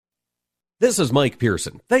This is Mike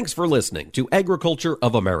Pearson. Thanks for listening to Agriculture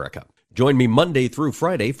of America. Join me Monday through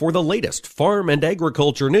Friday for the latest farm and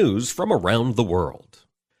agriculture news from around the world.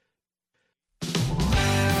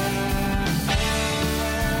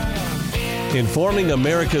 Informing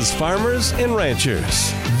America's farmers and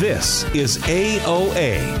ranchers. This is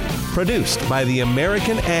AOA, produced by the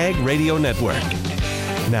American Ag Radio Network.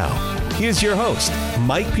 Now, here's your host,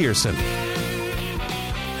 Mike Pearson.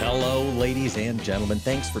 Hello, ladies and gentlemen.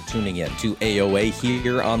 Thanks for tuning in to AOA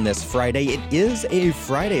here on this Friday. It is a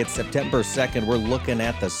Friday. It's September 2nd. We're looking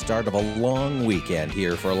at the start of a long weekend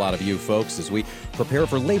here for a lot of you folks as we prepare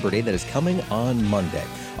for Labor Day that is coming on Monday.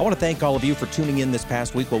 I want to thank all of you for tuning in this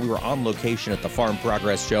past week while we were on location at the Farm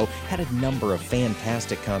Progress Show. Had a number of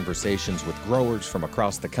fantastic conversations with growers from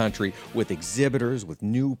across the country, with exhibitors, with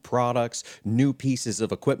new products, new pieces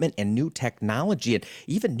of equipment, and new technology, and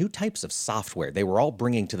even new types of software they were all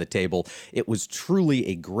bringing to the table. It was truly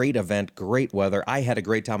a great event, great weather. I had a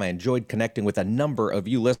great time. I enjoyed connecting with a number of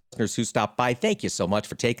you listeners who stopped by. Thank you so much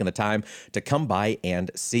for taking the time to come by and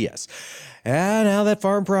see us. And now that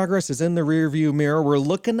Farm Progress is in the rearview mirror, we're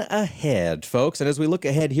looking ahead, folks. And as we look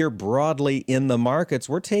ahead here broadly in the markets,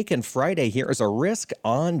 we're taking Friday here as a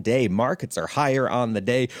risk-on day. Markets are higher on the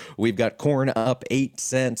day. We've got corn up 8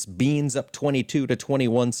 cents, beans up 22 to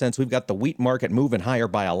 21 cents. We've got the wheat market moving higher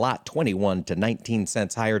by a lot, 21 to 19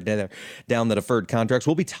 cents higher down the deferred contracts.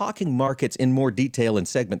 We'll be talking markets in more detail in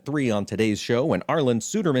segment 3 on today's show when Arlan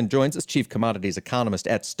Suderman joins us, Chief Commodities Economist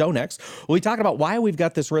at StoneX. We'll be talking about why we've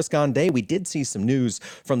got this risk-on day. We did see some news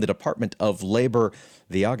from the Department of Labor.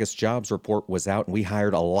 The August jobs report was out, and we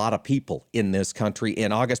hired a lot of people in this country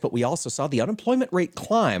in August, but we also saw the unemployment rate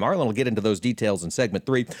climb. Arlen will get into those details in segment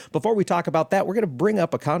 3. Before we talk about that, we're going to bring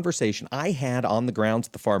up a conversation I had on the grounds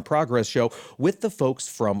at the Farm Progress Show with the folks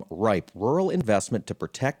from RIPE, Rural Investment to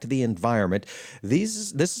Protect the Environment.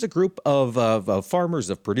 This is a group of farmers,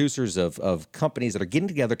 of producers, of companies that are getting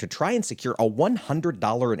together to try and secure a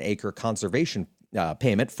 $100 an acre conservation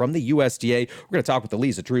payment from the USDA. We're going to talk with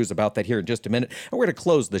Aliza Drewes about that here in just a minute. And we're going to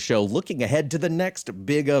close the show looking ahead to the next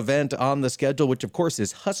big event on the schedule, which of course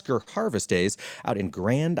is Husker Harvest Days out in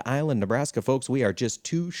Grand Island, Nebraska. Folks, we are just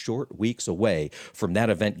 2 short weeks away from that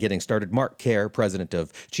event getting started. Mark Kerr, president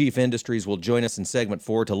of Chief Industries, will join us in segment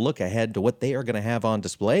 4 to look ahead to what they are going to have on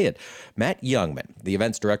display. And Matt Jungmann, the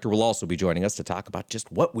events director, will also be joining us to talk about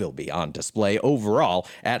just what will be on display overall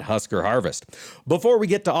at Husker Harvest. Before we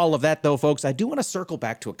get to all of that, though, folks, I do want to circle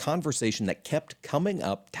back to a conversation that kept coming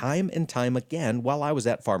up time and time again while I was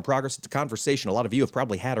at Farm Progress. It's a conversation a lot of you have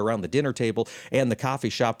probably had around the dinner table and the coffee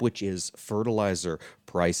shop, which is fertilizer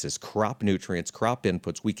prices, crop nutrients, crop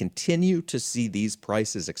inputs. We continue to see these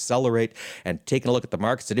prices accelerate. And taking a look at the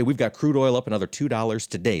markets today, we've got crude oil up another $2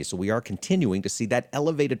 today. So we are continuing to see that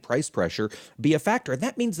elevated price pressure be a factor. And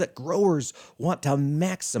that means that growers want to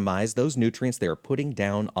maximize those nutrients they are putting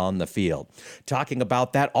down on the field. Talking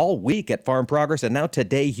about that all week at Farm Progress, and now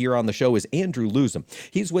today here on the show is Andrew Luzum.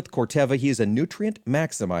 He's with Corteva. He is a nutrient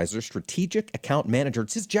maximizer, strategic account manager.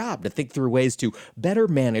 It's his job to think through ways to better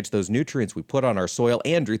manage those nutrients we put on our soil.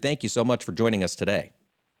 Andrew, thank you so much for joining us today.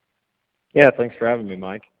 Yeah, thanks for having me,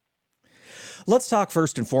 Mike. Let's talk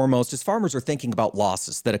first and foremost, as farmers are thinking about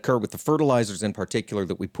losses that occur with the fertilizers in particular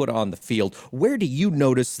that we put on the field, where do you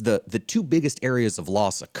notice the 2 biggest areas of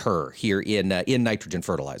loss occur here in nitrogen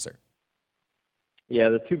fertilizer? Yeah,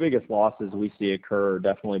 the 2 biggest losses we see occur are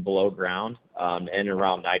definitely below ground and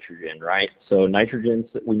around nitrogen, right? So nitrogen,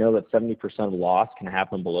 we know that 70% of loss can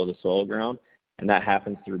happen below the soil ground, and that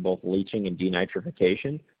happens through both leaching and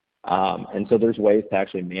denitrification. And so there's ways to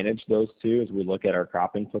actually manage those 2 as we look at our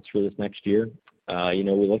crop inputs for this next year. We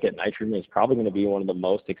look at nitrogen as probably going to be one of the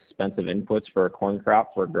most expensive inputs for a corn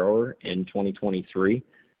crop for a grower in 2023.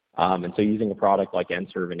 And so using a product like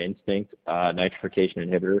N-Serve and Instinct, nitrification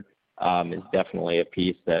inhibitor, is definitely a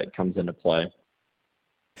piece that comes into play.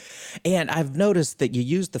 And I've noticed that you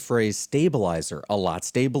use the phrase stabilizer a lot,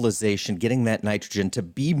 stabilization, getting that nitrogen to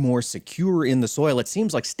be more secure in the soil. It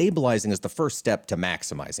seems like stabilizing is the first step to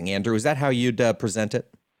maximizing. Andrew, is that how you'd present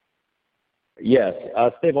it? Yes,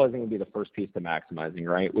 stabilizing would be the first piece to maximizing,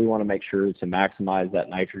 right? We want to make sure to maximize that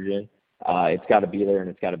nitrogen. It's got to be there and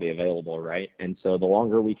it's got to be available, right? And so the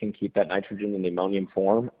longer we can keep that nitrogen in the ammonium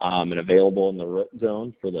form and available in the root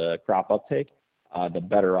zone for the crop uptake, the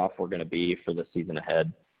better off we're going to be for the season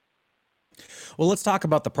ahead. Well, let's talk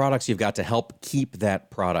about the products you've got to help keep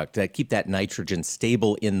that product, keep that nitrogen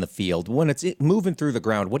stable in the field. When it's moving through the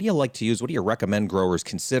ground, what do you like to use? What do you recommend growers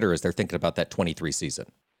consider as they're thinking about that 23 season?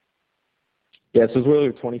 Yeah, so as we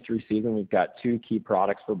look at 23 season, we've got 2 key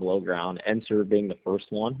products for below ground, N-Serve being the first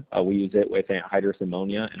one. We use it with anhydrous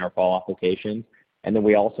ammonia in our fall applications. And then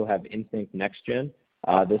we also have Instinct Next Gen.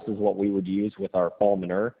 This is what we would use with our fall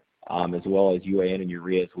manure, as well as UAN and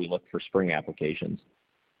urea as we look for spring applications.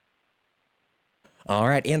 All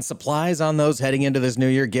right, and supplies on those heading into this new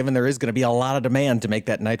year, given there is going to be a lot of demand to make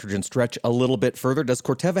that nitrogen stretch a little bit further. Does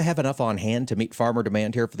Corteva have enough on hand to meet farmer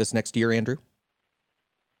demand here for this next year, Andrew?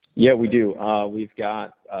 Yeah, we do. We've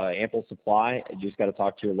got ample supply. You just got to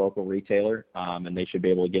talk to your local retailer, and they should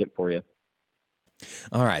be able to get it for you.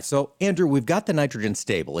 All right. So, Andrew, we've got the nitrogen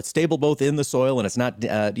stable. It's stable both in the soil and it's not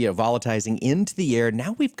volatilizing into the air.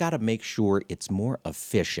 Now we've got to make sure it's more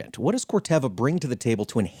efficient. What does Corteva bring to the table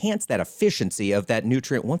to enhance that efficiency of that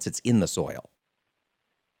nutrient once it's in the soil?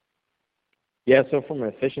 Yeah, so from an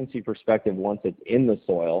efficiency perspective, once it's in the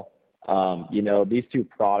soil, these two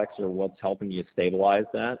products are what's helping you stabilize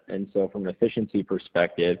that. And so from an efficiency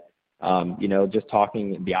perspective, just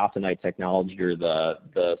talking the Optonite technology or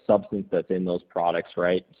the substance that's in those products,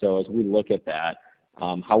 right? So as we look at that,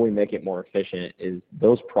 how we make it more efficient is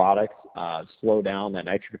those products slow down that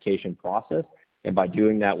nitrification process. And by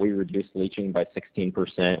doing that, we reduce leaching by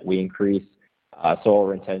 16%. We increase soil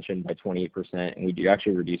retention by 28%. And we do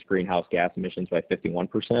actually reduce greenhouse gas emissions by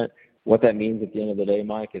 51%. What that means at the end of the day,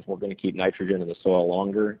 Mike, is we're going to keep nitrogen in the soil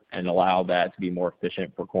longer and allow that to be more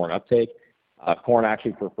efficient for corn uptake. Corn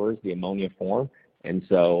actually prefers the ammonia form, and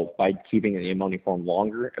so by keeping the ammonia form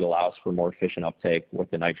longer, it allows for more efficient uptake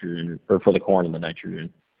with the nitrogen, or for the corn and the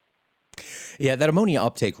nitrogen. Yeah, that ammonia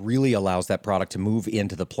uptake really allows that product to move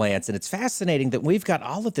into the plants, and it's fascinating that we've got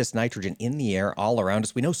all of this nitrogen in the air all around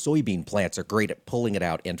us. We know soybean plants are great at pulling it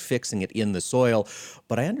out and fixing it in the soil,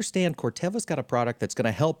 but I understand Corteva's got a product that's going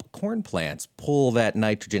to help corn plants pull that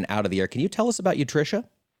nitrogen out of the air. Can you tell us about Utrisha?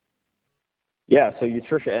 Yeah, so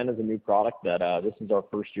Utrisha N is a new product that this is our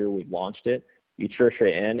first year we've launched it. Utrisha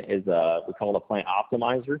N is we call it a plant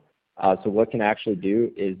optimizer. So what it can actually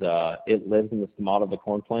do is it lives in the stomata of the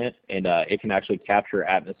corn plant, and it can actually capture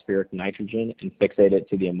atmospheric nitrogen and fixate it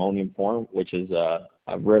to the ammonium form, which is a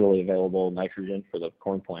readily available nitrogen for the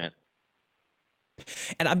corn plant.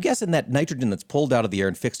 And I'm guessing that nitrogen that's pulled out of the air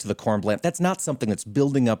and fixed to the corn plant, that's not something that's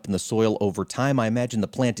building up in the soil over time. I imagine the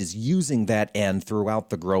plant is using that N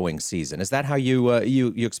throughout the growing season. Is that how you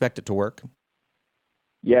expect it to work?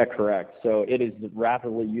 Yeah, correct. So it is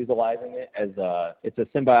rapidly utilizing it as it's a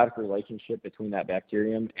symbiotic relationship between that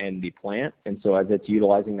bacterium and the plant. And so as it's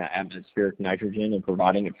utilizing that atmospheric nitrogen and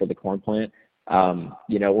providing it for the corn plant,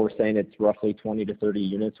 we're saying it's roughly 20 to 30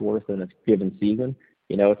 units worth in a given season.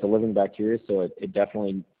 It's a living bacteria, so it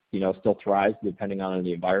definitely, still thrives depending on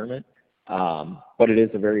the environment. But it is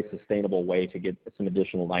a very sustainable way to get some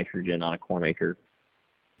additional nitrogen on a corn acre.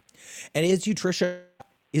 And is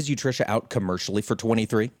Utrisha out commercially for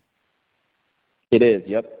 23? It is,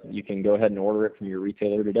 yep. You can go ahead and order it from your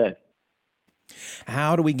retailer today.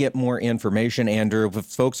 How do we get more information, Andrew? If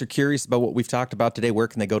folks are curious about what we've talked about today, where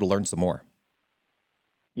can they go to learn some more?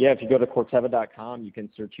 Yeah, if you go to Corteva.com, you can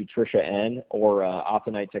search Utrisha N or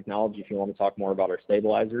Optonite technology if you want to talk more about our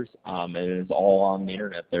stabilizers. And it is all on the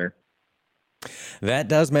internet there. That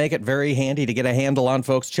does make it very handy to get a handle on,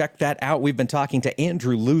 folks. Check that out. We've been talking to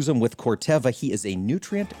Andrew Luzum with Corteva. He is a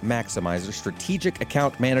nutrient maximizer, strategic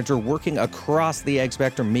account manager working across the ag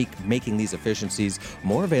spectrum, making these efficiencies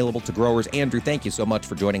more available to growers. Andrew, thank you so much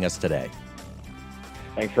for joining us today.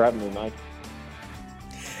 Thanks for having me, Mike.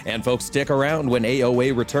 And folks, stick around when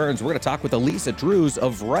AOA returns. We're going to talk with Aliza Drewes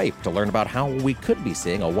of Ripe to learn about how we could be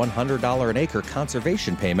seeing a $100 an acre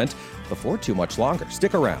conservation payment before too much longer.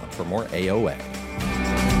 Stick around for more AOA.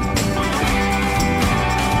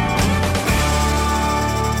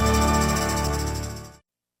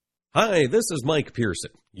 Hi, this is Mike Pearson.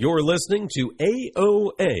 You're listening to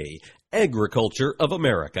AOA, Agriculture of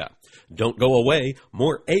America. Don't go away,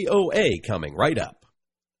 more AOA coming right up.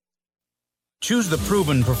 Choose the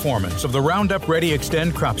proven performance of the Roundup Ready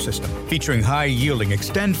Extend crop system, featuring high-yielding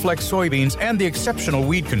Extend Flex soybeans and the exceptional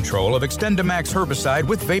weed control of XtendiMax herbicide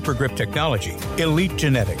with Vapor Grip technology. Elite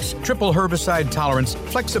genetics, triple herbicide tolerance,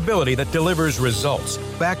 flexibility that delivers results,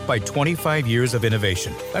 backed by 25 years of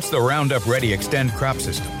innovation. That's the Roundup Ready Extend crop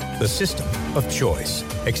system, the system of choice.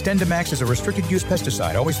 XtendiMax is a restricted-use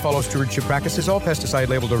pesticide. Always follow stewardship practices, all pesticide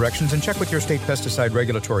label directions, and check with your state pesticide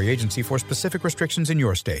regulatory agency for specific restrictions in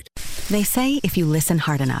your state. They say if you listen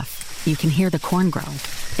hard enough, you can hear the corn grow.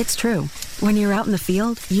 It's true. When you're out in the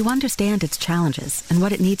field, you understand its challenges and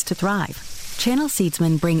what it needs to thrive. Channel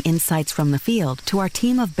Seedsmen bring insights from the field to our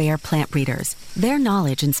team of Bayer plant breeders. Their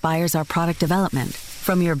knowledge inspires our product development.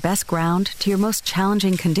 From your best ground to your most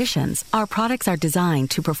challenging conditions, our products are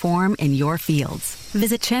designed to perform in your fields.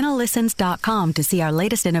 Visit channellistens.com to see our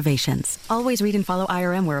latest innovations. Always read and follow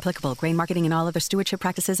IRM where applicable, grain marketing and all other stewardship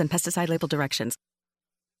practices and pesticide label directions.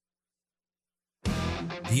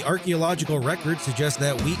 The archaeological record suggests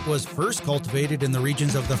that wheat was first cultivated in the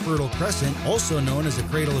regions of the Fertile Crescent, also known as the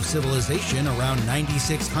cradle of civilization, around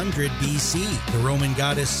 9600 BC. The Roman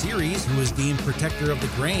goddess Ceres, who was deemed protector of the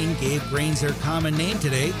grain, gave grains their common name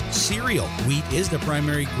today, cereal. Wheat is the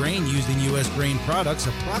primary grain used in U.S. grain products.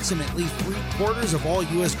 Approximately 3/4 of all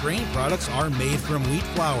U.S. grain products are made from wheat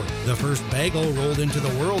flour. The first bagel rolled into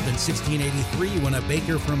the world in 1683 when a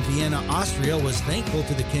baker from Vienna, Austria, was thankful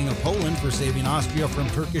to the King of Poland for saving Austria from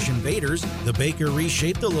Turkish invaders. The baker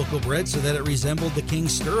reshaped the local bread so that it resembled the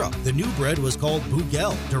king's stirrup. The new bread was called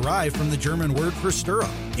bugel, derived from the German word for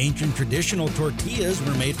stirrup. Ancient traditional tortillas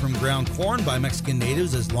were made from ground corn by Mexican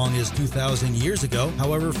natives as long as 2,000 years ago.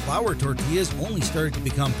 However, flour tortillas only started to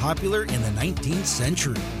become popular in the 19th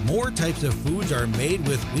century. More types of foods are made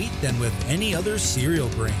with wheat than with any other cereal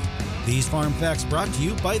grain. These farm facts brought to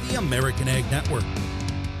you by the American Ag Network.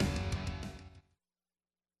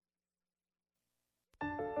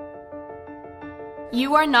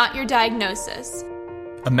 You are not your diagnosis.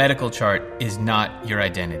 A medical chart is not your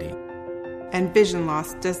identity. And vision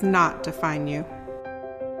loss does not define you.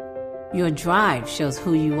 Your drive shows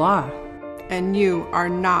who you are. And you are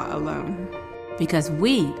not alone. Because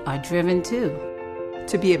we are driven too.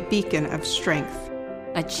 To be a beacon of strength.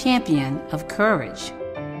 A champion of courage.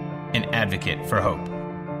 An advocate for hope.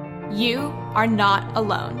 You are not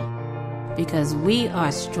alone. Because we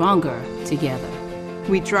are stronger together.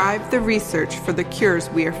 We drive the research for the cures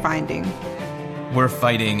we are finding. We're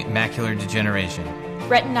fighting macular degeneration,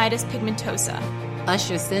 retinitis pigmentosa,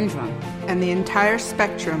 Usher syndrome, and the entire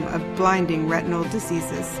spectrum of blinding retinal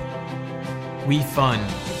diseases. We fund.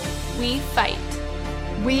 We fight.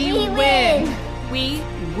 We win.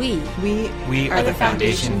 We are the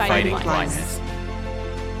Foundation Fighting Blindness.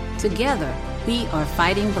 Together, we are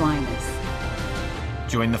fighting blindness.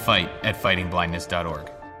 Join the fight at fightingblindness.org.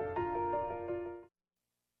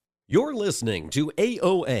 You're listening to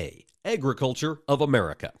AOA, Agriculture of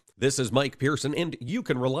America. This is Mike Pearson, and you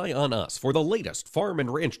can rely on us for the latest farm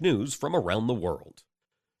and ranch news from around the world.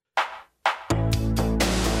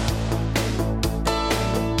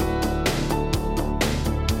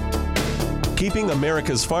 Keeping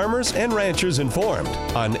America's farmers and ranchers informed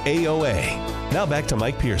on AOA. Now back to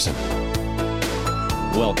Mike Pearson.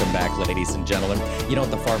 Welcome back, ladies and gentlemen. You know,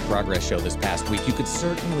 at the Farm Progress Show this past week, you could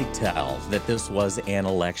certainly tell that this was an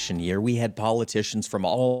election year. We had politicians from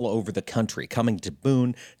all over the country coming to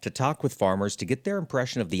Boone to talk with farmers, to get their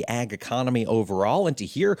impression of the ag economy overall, and to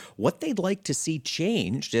hear what they'd like to see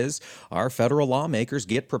changed as our federal lawmakers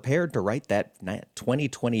get prepared to write that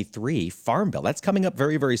 2023 Farm Bill. That's coming up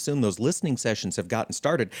very, very soon. Those listening sessions have gotten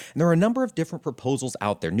started, and there are a number of different proposals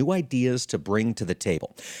out there, new ideas to bring to the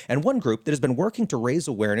table. And one group that has been working to raise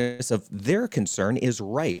awareness of their concern is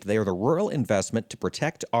RIPE. They are the Rural Investment to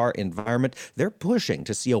Protect Our Environment. They're pushing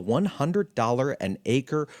to see a $100 an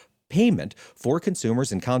acre payment for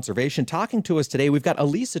consumers in conservation. Talking to us today, we've got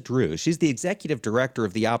Aliza Drewes. She's the executive director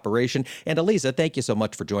of the operation. And Aliza, thank you so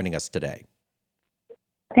much for joining us today.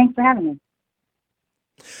 Thanks for having me.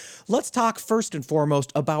 Let's talk first and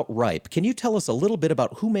foremost about RIPE. Can you tell us a little bit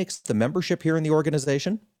about who makes the membership here in the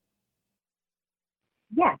organization?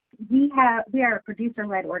 Yes, we are a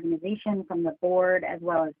producer-led organization from the board as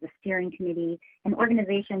well as the steering committee, and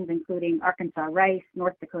organizations including Arkansas Rice,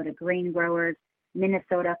 North Dakota Grain Growers,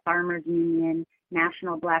 Minnesota Farmers Union,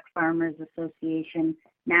 National Black Farmers Association,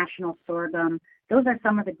 National Sorghum. Those are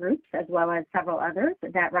some of the groups, as well as several others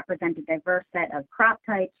that represent a diverse set of crop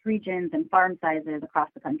types, regions, and farm sizes across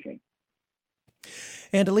the country.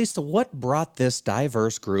 And Aliza, what brought this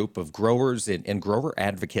diverse group of growers and grower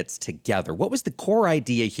advocates together? What was the core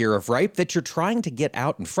idea here of RIPE that you're trying to get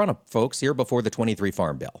out in front of folks here before the 23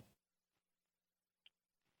 Farm Bill?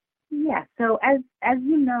 Yeah, so as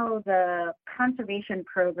you know, the conservation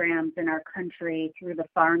programs in our country through the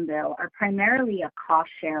Farm Bill are primarily a cost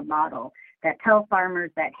share model that tell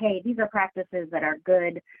farmers that, hey, these are practices that are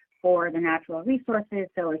good for the natural resources,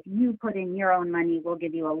 so if you put in your own money, we'll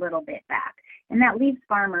give you a little bit back. And that leaves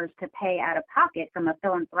farmers to pay out of pocket from a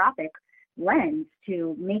philanthropic lens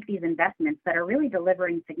to make these investments that are really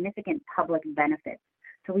delivering significant public benefits.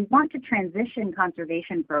 So we want to transition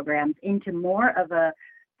conservation programs into more of a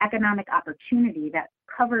economic opportunity that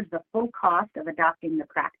covers the full cost of adopting the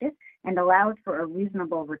practice and allows for a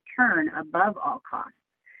reasonable return above all costs.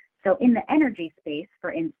 So in the energy space,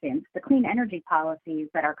 for instance, the clean energy policies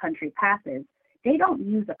that our country passes, they don't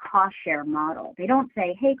use a cost share model. They don't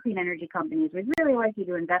say, hey, clean energy companies, we'd really like you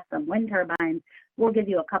to invest some wind turbines. We'll give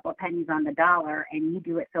you a couple pennies on the dollar and you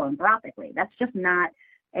do it philanthropically. That's just not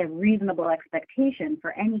a reasonable expectation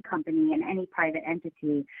for any company and any private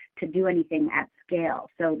entity to do anything at scale.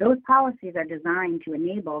 So those policies are designed to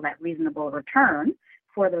enable that reasonable return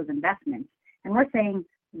for those investments. And we're saying,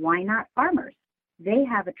 why not farmers? They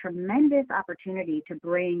have a tremendous opportunity to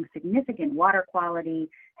bring significant water quality,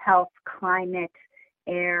 health, climate,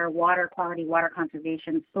 air, water quality, water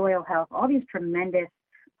conservation, soil health, all these tremendous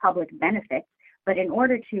public benefits. But in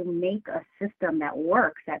order to make a system that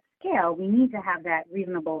works at scale, we need to have that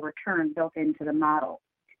reasonable return built into the model.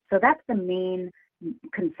 So that's the main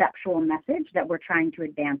conceptual message that we're trying to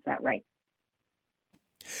advance that right.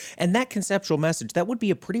 And that conceptual message, that would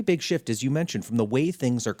be a pretty big shift, as you mentioned, from the way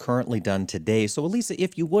things are currently done today. So, Aliza,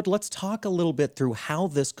 if you would, let's talk a little bit through how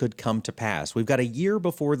this could come to pass. We've got a year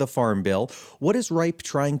before the Farm Bill. What is RIPE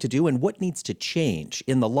trying to do, and what needs to change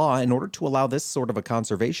in the law in order to allow this sort of a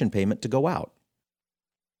conservation payment to go out?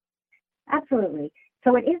 Absolutely.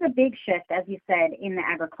 So it is a big shift, as you said, in the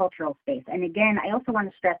agricultural space. And again, I also want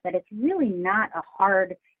to stress that it's really not a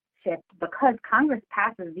hard shift because Congress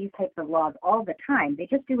passes these types of laws all the time. They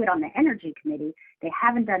just do it on the Energy Committee. They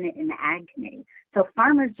haven't done it in the Ag Committee. So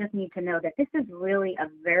farmers just need to know that this is really a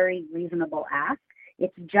very reasonable ask.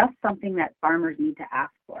 It's just something that farmers need to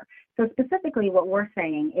ask for. So specifically what we're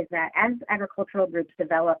saying is that as agricultural groups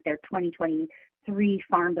develop their 2023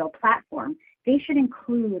 Farm Bill platform, they should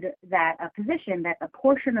include that a position that a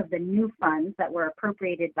portion of the new funds that were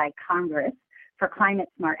appropriated by Congress for climate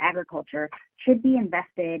smart agriculture should be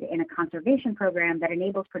invested in a conservation program that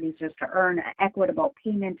enables producers to earn an equitable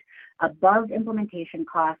payment above implementation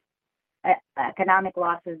costs, economic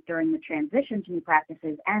losses during the transition to new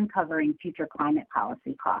practices, and covering future climate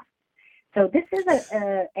policy costs. So this is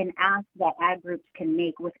an ask that ag groups can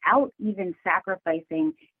make without even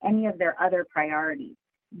sacrificing any of their other priorities,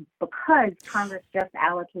 because Congress just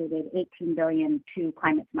allocated $18 billion to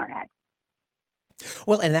climate smart ag.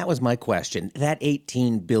 Well, and that was my question. That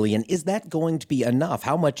 $18 billion, is that going to be enough?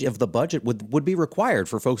 How much of the budget would be required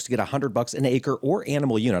for folks to get $100 an acre or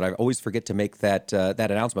animal unit? I always forget to make that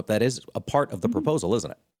announcement. That is a part of the proposal,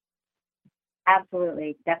 isn't it?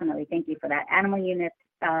 Absolutely, definitely. Thank you for that. Animal units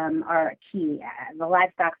are key. The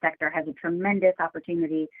livestock sector has a tremendous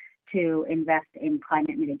opportunity to invest in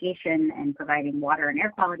climate mitigation and providing water and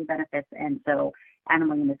air quality benefits, and so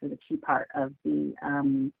animal units is a key part of the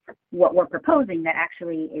what we're proposing that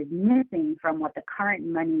actually is missing from what the current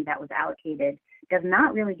money that was allocated does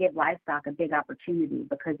not really give livestock a big opportunity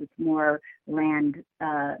because it's more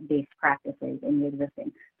land-based practices in the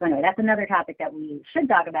existing. So anyway, that's another topic that we should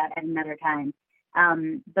talk about at another time.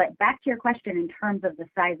 But back to your question in terms of the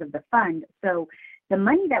size of the fund. So the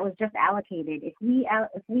money that was just allocated, if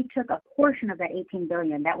we took a portion of that $18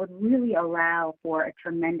 billion, that would really allow for a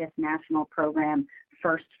tremendous national program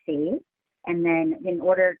first phase. And then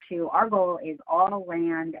our goal is all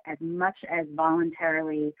land as much as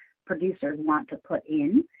voluntarily producers want to put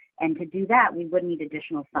in. And to do that, we would need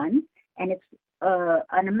additional funds. And it's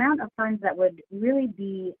an amount of funds that would really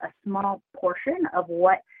be a small portion of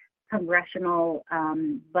what congressional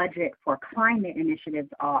budget for climate initiatives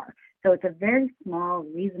are. So it's a very small,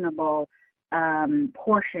 reasonable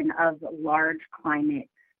portion of large climate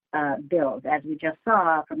bills. As we just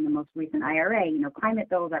saw from the most recent IRA, climate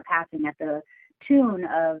bills are passing at the tune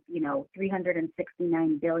of,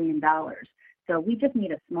 $369 billion. So we just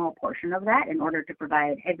need a small portion of that in order to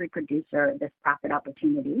provide every producer this profit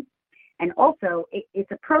opportunity. And also,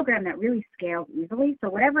 it's a program that really scales easily. So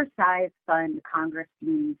whatever size fund Congress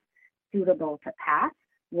deems suitable to pass,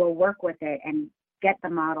 we'll work with it and get the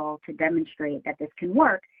model to demonstrate that this can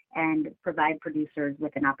work and provide producers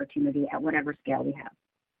with an opportunity at whatever scale we have.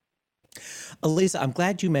 Aliza, I'm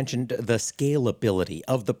glad you mentioned the scalability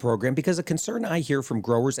of the program, because a concern I hear from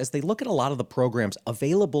growers as they look at a lot of the programs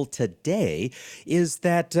available today is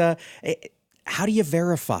that how do you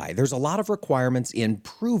verify? There's a lot of requirements in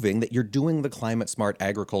proving that you're doing the climate smart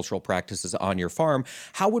agricultural practices on your farm.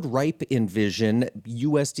 How would RIPE envision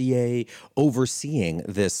USDA overseeing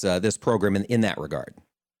this program in that regard?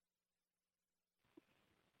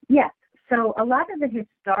 Yes. So a lot of the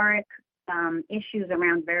historic issues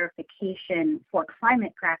around verification for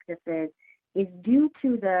climate practices is due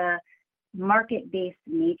to the market-based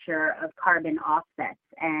nature of carbon offsets,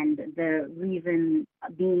 and the reason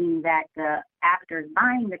being that the actors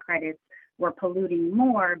buying the credits were polluting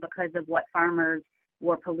more because of what farmers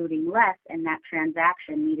were polluting less, and that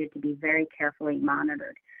transaction needed to be very carefully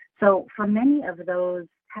monitored. So for many of those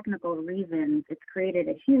technical reasons, it's created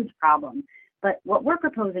a huge problem. But what we're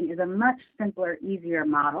proposing is a much simpler, easier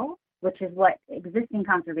model, which is what existing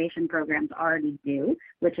conservation programs already do,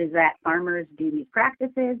 which is that farmers do these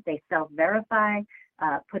practices, they self-verify,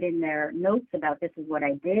 put in their notes about this is what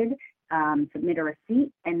I did, submit a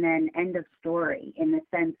receipt, and then end of story, in the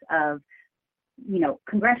sense of,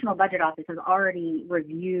 Congressional Budget Office has already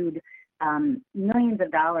reviewed millions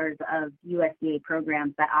of dollars of USDA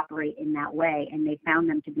programs that operate in that way, and they found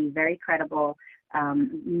them to be very credible,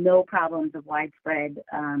 no problems of widespread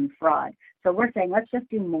fraud. So we're saying let's just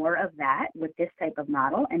do more of that with this type of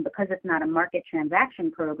model, and because it's not a market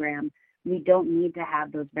transaction program, we don't need to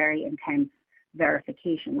have those very intense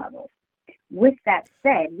verification levels. With that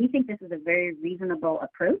said, we think this is a very reasonable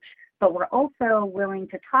approach, but we're also willing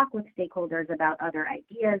to talk with stakeholders about other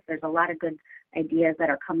ideas. There's a lot of good ideas that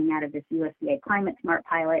are coming out of this USDA Climate Smart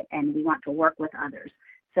pilot, and we want to work with others.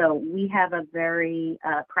 So we have a very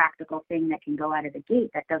practical thing that can go out of the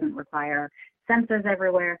gate that doesn't require sensors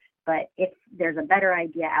everywhere, but if there's a better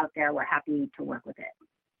idea out there, we're happy to work with it.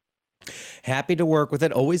 Happy to work with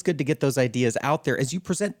it. Always good to get those ideas out there. As you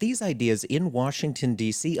present these ideas in Washington,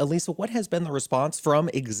 D.C., Aliza, what has been the response from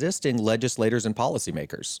existing legislators and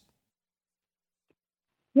policymakers?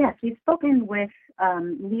 Yes, we've spoken with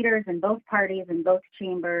leaders in both parties, in both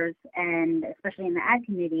chambers, and especially in the Ag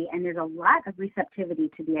Committee, and there's a lot of receptivity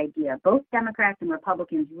to the idea. Both Democrats and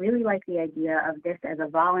Republicans really like the idea of this as a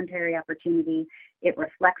voluntary opportunity. It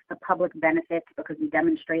reflects the public benefits because we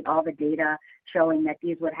demonstrate all the data showing that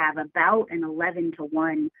these would have about an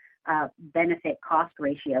 11-to-1 benefit cost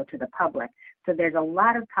ratio to the public. So there's a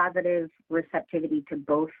lot of positive receptivity to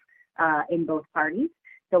both in both parties.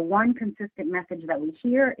 The one consistent message that we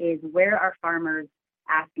hear is, where are farmers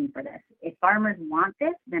asking for this? If farmers want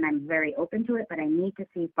this, then I'm very open to it, but I need to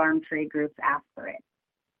see farm trade groups ask for it.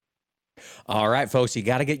 All right, folks, you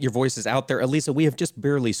got to get your voices out there. Aliza, we have just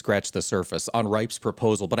barely scratched the surface on RIPE's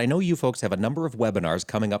proposal, but I know you folks have a number of webinars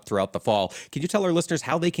coming up throughout the fall. Can you tell our listeners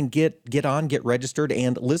how they can get on, get registered,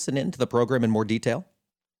 and listen in to the program in more detail?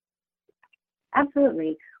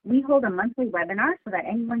 Absolutely. We hold a monthly webinar so that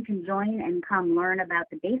anyone can join and come learn about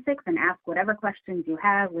the basics and ask whatever questions you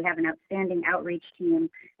have. We have an outstanding outreach team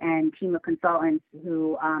and team of consultants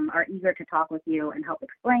who are eager to talk with you and help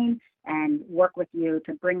explain and work with you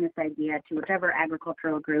to bring this idea to whichever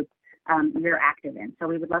agricultural group you're active in. So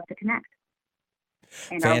we would love to connect.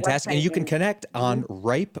 And fantastic. And you can connect on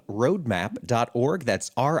riperoadmap.org. That's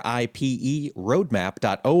RIPE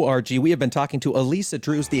roadmap.org. We have been talking to Aliza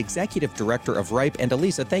Drewes, the Executive Director of RIPE. And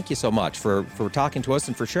Aliza, thank you so much for talking to us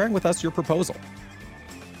and for sharing with us your proposal.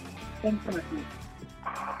 Thanks for listening.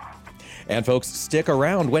 And folks, stick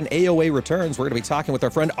around. When AOA returns, we're going to be talking with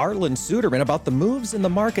our friend Arlan Suderman about the moves in the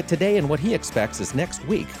market today and what he expects as next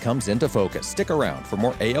week comes into focus. Stick around for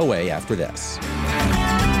more AOA after this.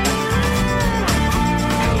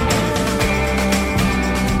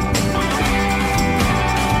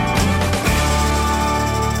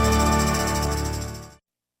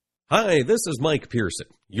 Hi, this is Mike Pearson.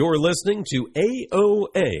 You're listening to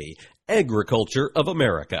AOA, Agriculture of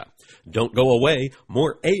America. Don't go away,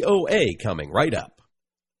 more AOA coming right up.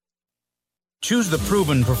 Choose the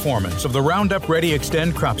proven performance of the Roundup Ready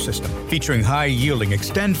Extend crop system, featuring high-yielding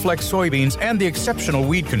Xtend Flex soybeans and the exceptional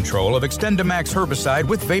weed control of XtendiMax herbicide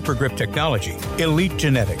with Vapor Grip technology. Elite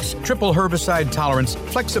genetics, triple herbicide tolerance,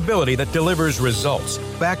 flexibility that delivers results,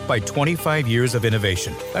 backed by 25 years of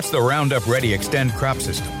innovation. That's the Roundup Ready Extend crop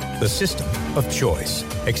system, the system of choice.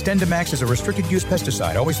 XtendiMax is a restricted-use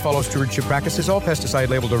pesticide. Always follow stewardship practices, all pesticide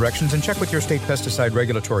label directions, and check with your state pesticide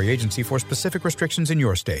regulatory agency for specific restrictions in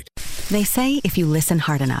your state. They say if you listen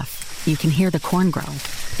hard enough, you can hear the corn grow.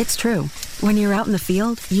 It's true. When you're out in the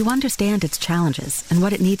field, you understand its challenges and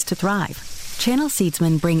what it needs to thrive. Channel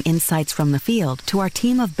Seedsmen bring insights from the field to our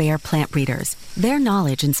team of Bayer plant breeders. Their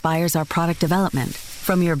knowledge inspires our product development.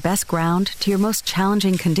 From your best ground to your most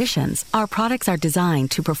challenging conditions, our products are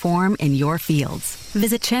designed to perform in your fields.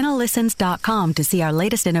 Visit channellistens.com to see our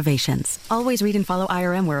latest innovations. Always read and follow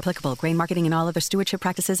IRM where applicable, grain marketing and all other stewardship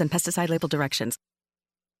practices and pesticide label directions.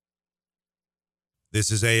 This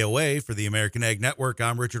is AOA for the American Ag Network.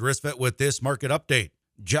 I'm Richard Risvet with this market update.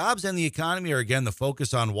 Jobs and the economy are again the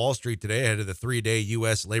focus on Wall Street today ahead of the 3-day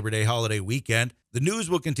U.S. Labor Day holiday weekend. The news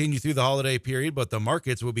will continue through the holiday period, but the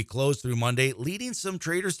markets will be closed through Monday, leading some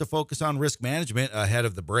traders to focus on risk management ahead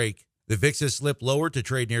of the break. The VIX has slipped lower to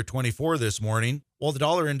trade near 24 this morning, while the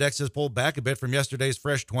dollar index has pulled back a bit from yesterday's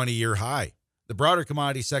fresh 20-year high. The broader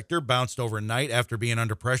commodity sector bounced overnight after being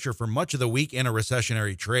under pressure for much of the week in a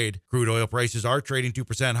recessionary trade. Crude oil prices are trading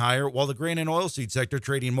 2% higher, while the grain and oilseed sector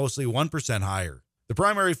trading mostly 1% higher. The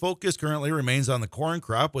primary focus currently remains on the corn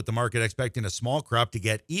crop, with the market expecting a small crop to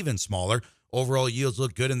get even smaller Overall yields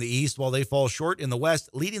look good in the east while they fall short in the west,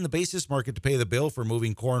 leading the basis market to pay the bill for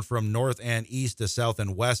moving corn from north and east to south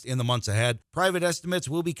and west in the months ahead. Private estimates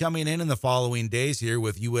will be coming in the following days here,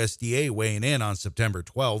 with USDA weighing in on September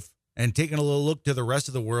 12th. And taking a little look to the rest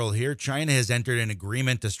of the world here, China has entered an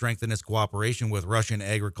agreement to strengthen its cooperation with Russian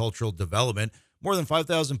agricultural development. More than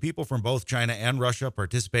 5,000 people from both China and Russia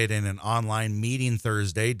participated in an online meeting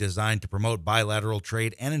Thursday designed to promote bilateral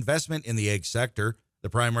trade and investment in the egg sector. The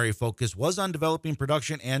primary focus was on developing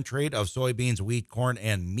production and trade of soybeans, wheat, corn,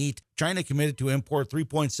 and meat. China committed to import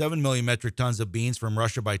 3.7 million metric tons of beans from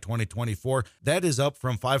Russia by 2024. That is up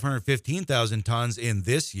from 515,000 tons in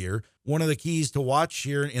this year. One of the keys to watch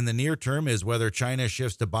here in the near term is whether China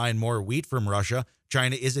shifts to buying more wheat from Russia.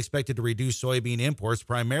 China is expected to reduce soybean imports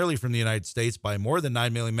primarily from the United States by more than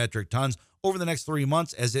 9 million metric tons over the next 3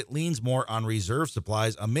 months as it leans more on reserve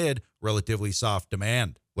supplies amid relatively soft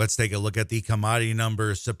demand. Let's take a look at the commodity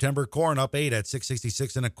numbers. September corn up 8 at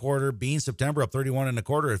 666 and a quarter. Beans September up 31 and a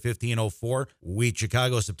quarter at 1504. Wheat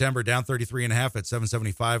Chicago September down 33 and a half at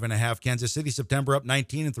 775 and a half. Kansas City September up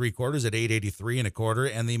 19 and 3/4 at 883 and a quarter.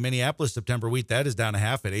 And the Minneapolis September wheat, that is down a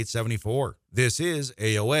half at 874. This is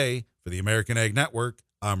AOA for the American Ag Network.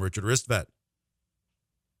 I'm Richard Ristvet.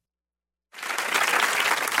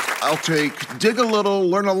 I'll take dig a little,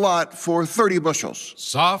 learn a lot for 30 bushels.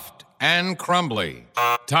 Soft and crumbly.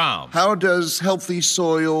 Tom. How does healthy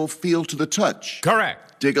soil feel to the touch?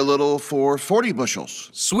 Correct. Dig a little for 40 bushels.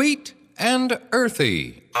 Sweet and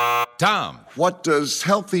earthy. Tom. What does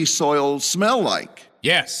healthy soil smell like?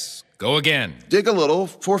 Yes. Go again. Dig a little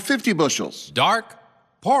for 50 bushels. Dark,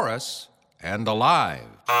 porous, and alive.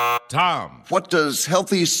 Tom. What does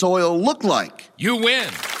healthy soil look like? You win.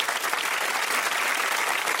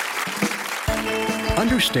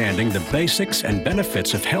 Understanding the basics and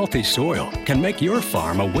benefits of healthy soil can make your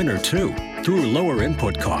farm a winner too, through lower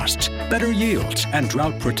input costs, better yields, and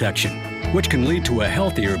drought protection, which can lead to a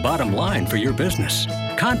healthier bottom line for your business.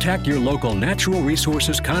 Contact your local Natural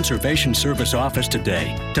Resources Conservation Service office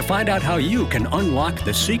today to find out how you can unlock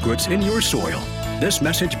the secrets in your soil. This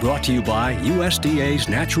message brought to you by USDA's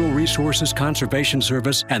Natural Resources Conservation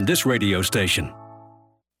Service and this radio station.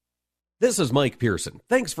 This is Mike Pearson.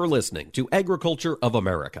 Thanks for listening to Agriculture of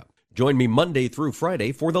America. Join me Monday through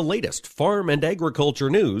Friday for the latest farm and agriculture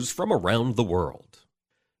news from around the world.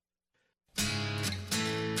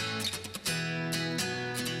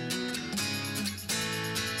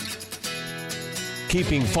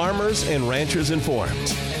 Keeping farmers and ranchers informed.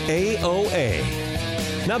 AOA.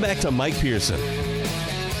 Now back to Mike Pearson.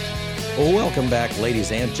 Welcome back,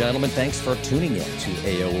 ladies and gentlemen. Thanks for tuning in to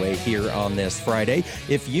AOA here on this Friday.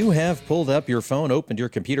 If you have pulled up your phone, opened your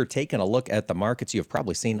computer, taken a look at the markets, you've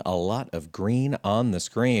probably seen a lot of green on the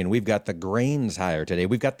screen. We've got the grains higher today.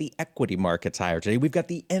 We've got the equity markets higher today. We've got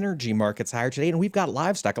the energy markets higher today. And we've got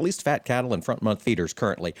livestock, at least fat cattle and front-month feeders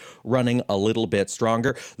currently running a little bit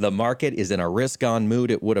stronger. The market is in a risk-on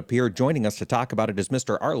mood, it would appear. Joining us to talk about it is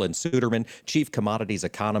Mr. Arlan Suderman, Chief Commodities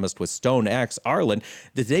Economist with StoneX. Arlan,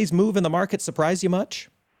 today's move in the market surprise you much?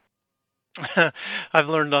 I've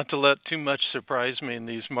learned not to let too much surprise me in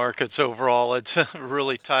these markets overall. It's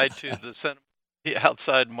really tied to the sentiment. The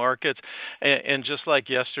outside markets, and just like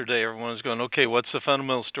yesterday, everyone was going, okay, what's the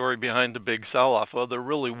fundamental story behind the big sell-off? Well, there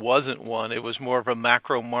really wasn't one. It was more of a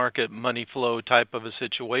macro market money flow type of a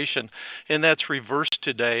situation, and that's reversed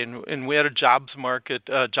today. And we had a jobs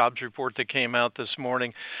report that came out this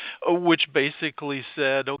morning, which basically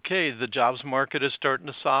said, okay, the jobs market is starting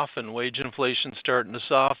to soften, wage inflation starting to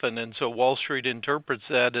soften, and so Wall Street interprets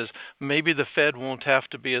that as maybe the Fed won't have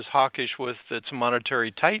to be as hawkish with its monetary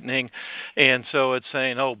tightening, and so it's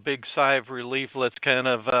saying, oh, big sigh of relief. Let's kind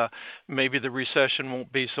of, maybe the recession won't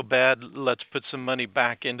be so bad. Let's put some money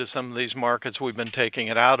back into some of these markets we've been taking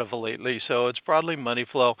it out of lately. So it's broadly money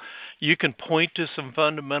flow. You can point to some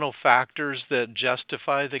fundamental factors that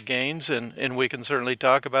justify the gains, and we can certainly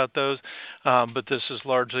talk about those. But this is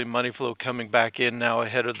largely money flow coming back in now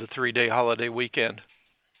ahead of the 3-day holiday weekend.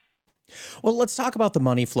 Well, let's talk about the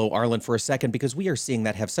money flow, Arlan, for a second, because we are seeing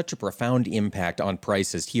that have such a profound impact on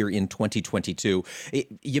prices here in 2022.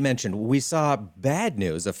 You mentioned we saw bad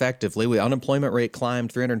news, effectively. The unemployment rate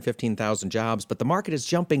climbed, 315,000 jobs, but the market is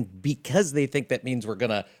jumping because they think that means we're going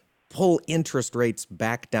to pull interest rates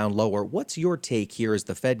back down lower. What's your take here as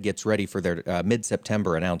the Fed gets ready for their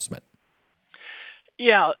mid-September announcement?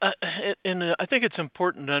 Yeah, and I think it's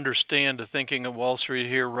important to understand the thinking of Wall Street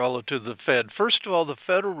here relative to the Fed. First of all, the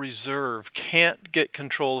Federal Reserve can't get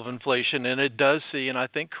control of inflation, and it does see, and I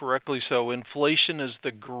think correctly so, inflation is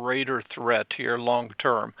the greater threat here long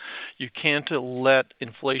term. You can't let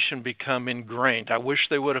inflation become ingrained. I wish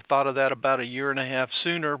they would have thought of that about a year and a half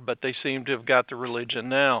sooner, but they seem to have got the religion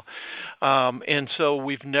now. And so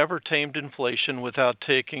we've never tamed inflation without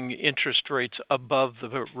taking interest rates above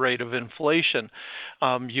the rate of inflation.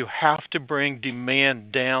 You have to bring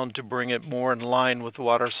demand down to bring it more in line with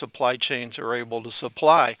what our supply chains are able to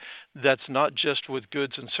supply. That's not just with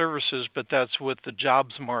goods and services, but that's with the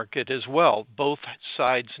jobs market as well. Both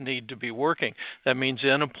sides need to be working. That means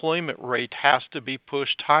the unemployment rate has to be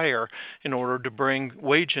pushed higher in order to bring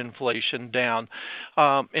wage inflation down.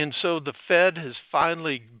 And so the Fed is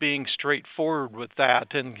finally being straightforward with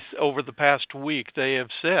that. And over the past week, they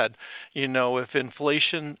have said,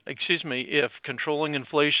 if controlling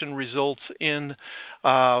inflation results in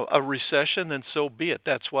a recession, then so be it.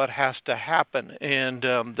 That's what has to happen.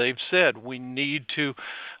 And they've said we need to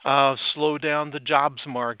slow down the jobs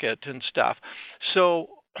market and stuff. So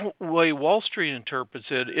the way Wall Street interprets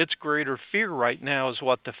it, its greater fear right now is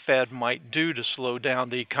what the Fed might do to slow down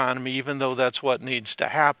the economy, even though that's what needs to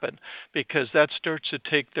happen, because that starts to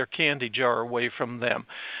take their candy jar away from them.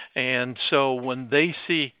 And so when they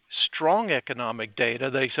see strong economic data,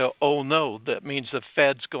 they say, oh no, that means the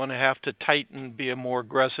Fed's going to have to tighten, be more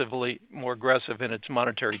aggressive in its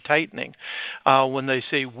monetary tightening. When they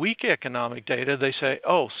see weak economic data, they say,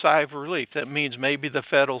 oh, sigh of relief. That means maybe the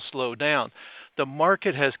Fed will slow down. The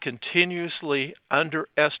market has continuously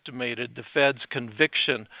underestimated the Fed's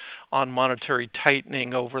conviction on monetary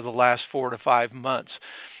tightening over the last 4 to 5 months.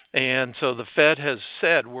 And so the Fed has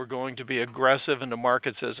said we're going to be aggressive, and the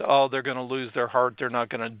market says, oh, they're going to lose their heart. They're not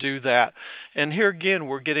going to do that. And here again,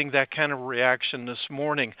 we're getting that kind of reaction this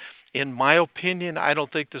morning. In my opinion, I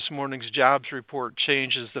don't think this morning's jobs report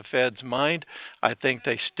changes the Fed's mind. I think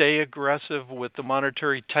they stay aggressive with the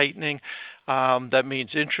monetary tightening. That means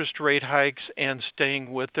interest rate hikes and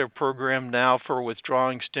staying with their program now for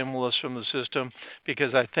withdrawing stimulus from the system,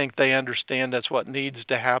 because I think they understand that's what needs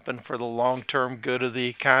to happen for the long-term good of the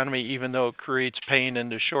economy, even though it creates pain in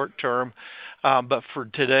the short term. But for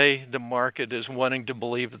today, the market is wanting to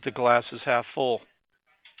believe that the glass is half full.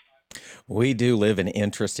 We do live in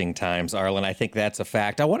interesting times, Arlan. I think that's a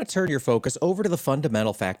fact. I want to turn your focus over to the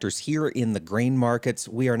fundamental factors here in the grain markets.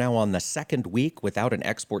 We are now on the second week without an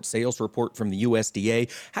export sales report from the USDA.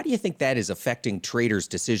 How do you think that is affecting traders'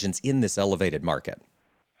 decisions in this elevated market?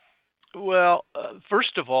 Well,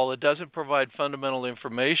 first of all, it doesn't provide fundamental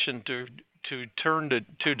information to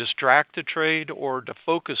distract the trade or to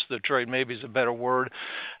focus the trade, maybe is a better word,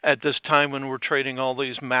 at this time when we're trading all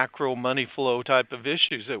these macro money flow type of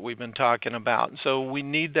issues that we've been talking about. So we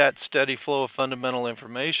need that steady flow of fundamental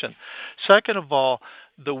information. Second of all,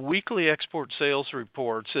 the weekly export sales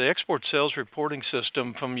reports, the export sales reporting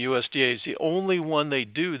system from USDA is the only one they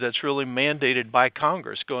do that's really mandated by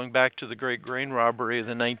Congress, going back to the great grain robbery of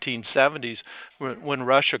the 1970s when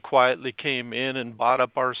Russia quietly came in and bought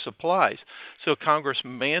up our supplies. So Congress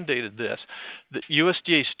mandated this. The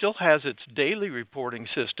USDA still has its daily reporting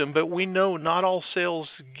system, but we know not all sales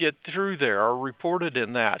get through there, are reported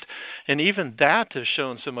in that. And even that has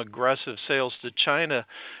shown some aggressive sales to China.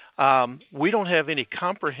 We don't have any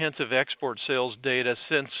comprehensive export sales data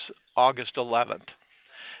since August 11th,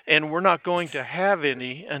 and we're not going to have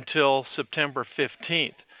any until September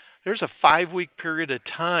 15th. There's a 5-week period of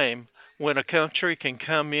time when a country can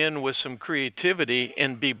come in with some creativity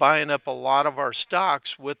and be buying up a lot of our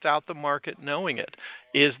stocks without the market knowing it.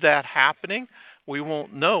 Is that happening? We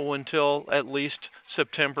won't know until at least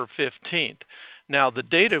September 15th. Now, the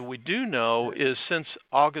data we do know is since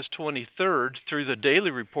August 23rd, through the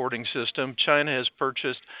daily reporting system, China has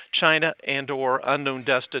purchased China and or unknown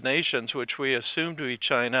destinations, which we assume to be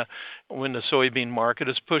China when the soybean market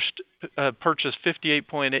has purchased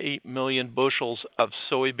 58.8 million bushels of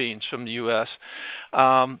soybeans from the U.S.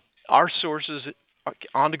 Our sources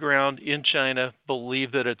on the ground in China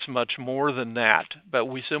believe that it's much more than that, but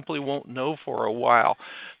we simply won't know for a while.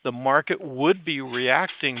 The market would be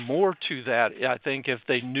reacting more to that, I think, if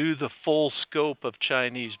they knew the full scope of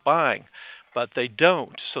Chinese buying, but they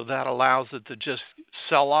don't. So that allows it to just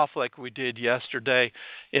sell off like we did yesterday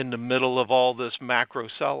in the middle of all this macro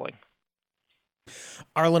selling.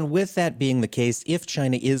 Arlan, with that being the case, if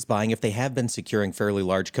China is buying, if they have been securing fairly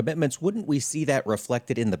large commitments, wouldn't we see that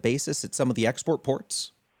reflected in the basis at some of the export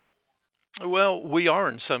ports? Well, we are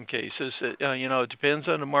in some cases. It depends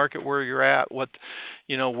on the market where you're at,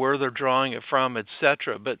 where they're drawing it from, et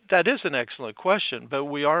cetera. But that is an excellent question. But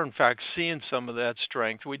we are, in fact, seeing some of that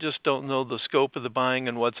strength. We just don't know the scope of the buying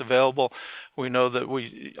and what's available. We know that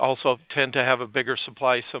we also tend to have a bigger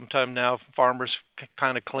supply sometime now. Farmers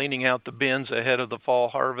kind of cleaning out the bins ahead of the fall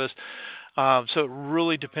harvest. So it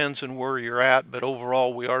really depends on where you're at. But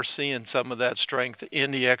overall, we are seeing some of that strength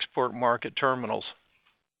in the export market terminals.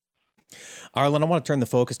 Arlan, I want to turn the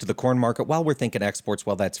focus to the corn market. While we're thinking exports,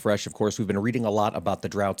 while that's fresh, of course, we've been reading a lot about the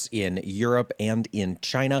droughts in Europe and in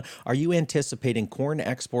China. Are you anticipating corn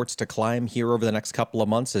exports to climb here over the next couple of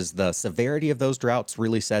months as the severity of those droughts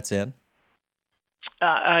really sets in?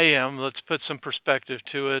 I am. Let's put some perspective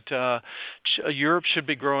to it. Europe should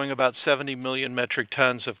be growing about 70 million metric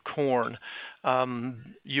tons of corn.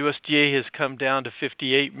 USDA has come down to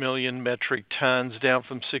 58 million metric tons, down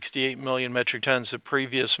from 68 million metric tons the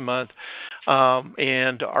previous month.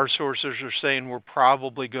 And our sources are saying we're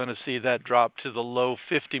probably going to see that drop to the low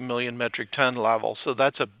 50 million metric ton level. So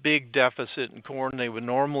that's a big deficit in corn. They would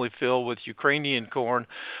normally fill with Ukrainian corn,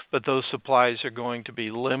 but those supplies are going to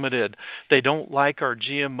be limited. They don't like our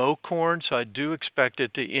GMO corn, so I do expect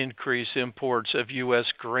it to increase imports of U.S.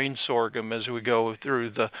 grain sorghum as we go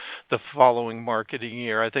through the following marketing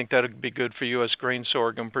year. I think that would be good for U.S. grain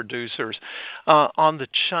sorghum producers. On the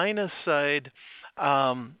China side,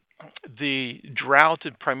 the drought,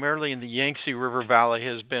 primarily in the Yangtze River Valley,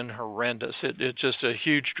 has been horrendous. It's just a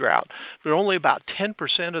huge drought. But only about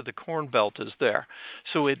 10% of the corn belt is there.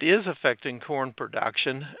 So it is affecting corn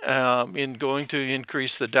production in going to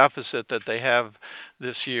increase the deficit that they have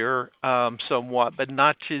this year somewhat, but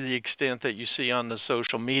not to the extent that you see on the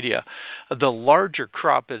social media. The larger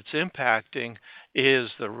crop it's impacting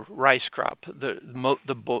is the rice crop.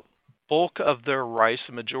 The bulk of their rice,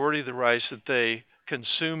 the majority of the rice that they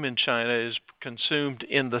consume in China is consumed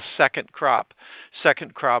in the second crop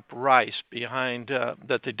rice behind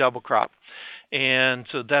that they double crop. And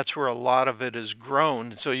so that's where a lot of it is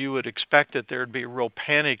grown. So you would expect that there'd be a real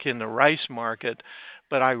panic in the rice market.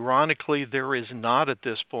 But ironically, there is not at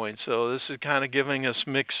this point. So this is kind of giving us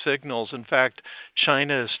mixed signals. In fact,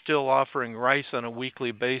 China is still offering rice on a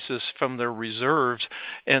weekly basis from their reserves,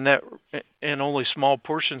 and only small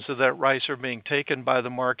portions of that rice are being taken by the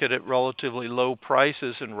market at relatively low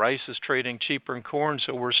prices, and rice is trading cheaper than corn,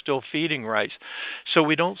 so we're still feeding rice. So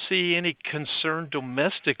we don't see any concern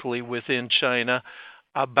domestically within China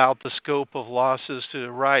about the scope of losses to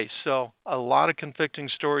the rice. So a lot of conflicting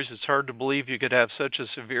stories. It's hard to believe you could have such a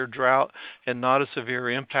severe drought and not a severe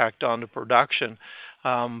impact on the production.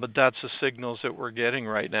 But that's the signals that we're getting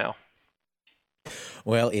right now.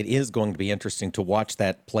 Well, it is going to be interesting to watch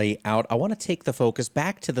that play out. I want to take the focus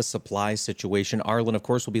back to the supply situation. Arlan, of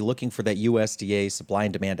course, will be looking for that USDA supply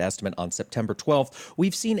and demand estimate on September 12th.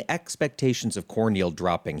 We've seen expectations of corn yield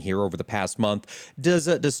dropping here over the past month. Does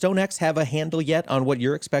StoneX have a handle yet on what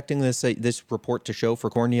you're expecting this report to show for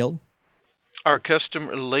corn yield? Our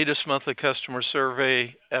latest monthly customer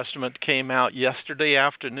survey estimate came out yesterday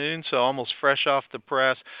afternoon, so almost fresh off the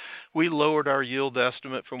press. We lowered our yield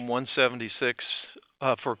estimate from 176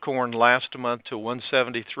 for corn last month to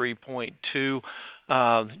 173.2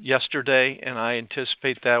 yesterday, and I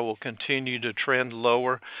anticipate that will continue to trend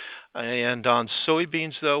lower. And on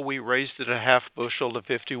soybeans, though, we raised it a half bushel to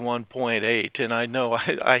 51.8. And I know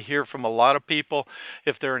I hear from a lot of people,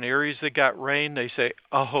 if they're in areas that got rain, they say,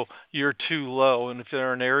 oh, you're too low. And if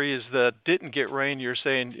they're in areas that didn't get rain, you're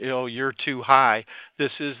saying, you're too high.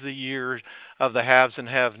 This is the year of the haves and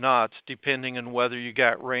have-nots, depending on whether you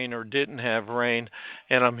got rain or didn't have rain.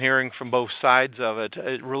 And I'm hearing from both sides of it.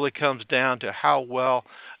 It really comes down to how well.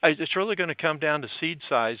 It's really going to come down to seed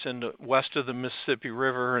size in the west of the Mississippi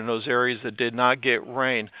River and those areas that did not get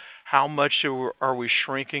rain. How much are we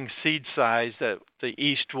shrinking seed size that the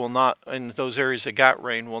east will not, in those areas that got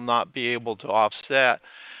rain, will not be able to offset?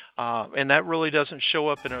 And that really doesn't show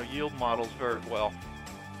up in our yield models very well.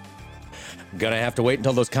 Gonna have to wait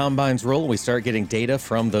until those combines roll and we start getting data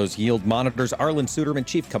from those yield monitors. Arlan Suderman,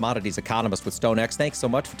 Chief Commodities Economist with StoneX, thanks so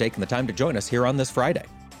much for taking the time to join us here on this Friday.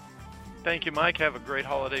 Thank you, Mike. Have a great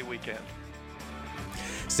holiday weekend.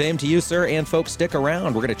 Same to you, sir. And folks, stick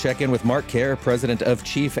around. We're going to check in with Mark Kerr, President of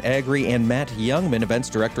Chief Agri, and Matt Jungmann, Events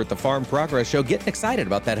Director at the Farm Progress Show, getting excited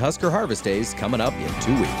about that Husker Harvest Days coming up in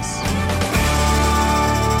 2 weeks.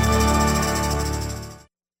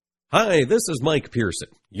 Hi, this is Mike Pearson.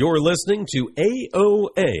 You're listening to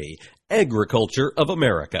AOA, Agriculture of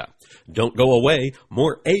America. Don't go away.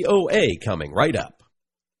 More AOA coming right up.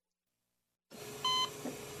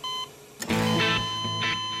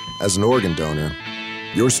 As an organ donor,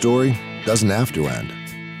 your story doesn't have to end.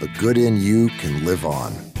 the good in you can live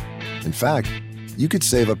on. In fact, you could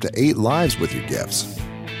save up to 8 lives with your gifts.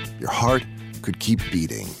 Your heart could keep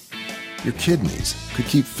beating. Your kidneys could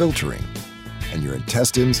keep filtering. And your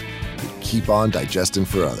intestines could keep on digesting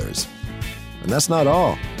for others. And that's not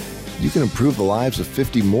all. You can improve the lives of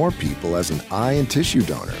 50 more people as an eye and tissue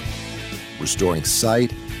donor, restoring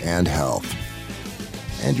sight and health.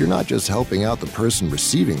 And you're not just helping out the person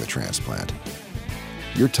receiving the transplant.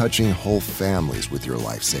 You're touching whole families with your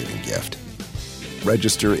life-saving gift.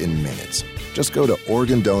 Register in minutes. Just go to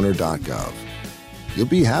organdonor.gov. You'll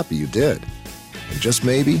be happy you did. And just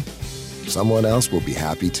maybe, someone else will be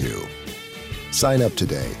happy too. Sign up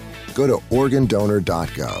today. Go to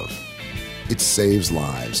organdonor.gov. It saves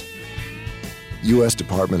lives. U.S.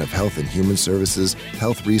 Department of Health and Human Services,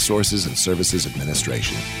 Health Resources and Services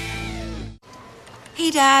Administration.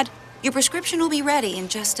 Hey, Dad, your prescription will be ready in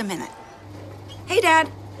just a minute. Hey, Dad,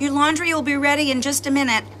 your laundry will be ready in just a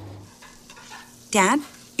minute. Dad,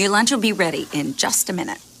 your lunch will be ready in just a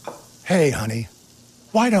minute. Hey, honey,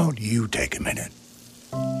 why don't you take a minute?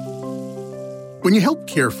 When you help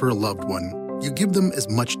care for a loved one, you give them as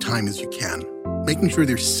much time as you can, making sure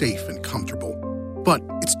they're safe and comfortable. But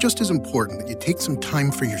it's just as important that you take some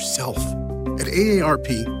time for yourself. At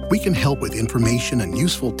AARP, we can help with information and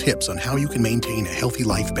useful tips on how you can maintain a healthy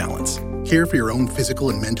life balance, care for your own physical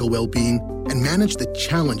and mental well-being, and manage the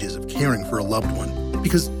challenges of caring for a loved one.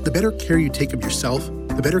 Because the better care you take of yourself,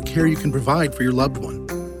 the better care you can provide for your loved one.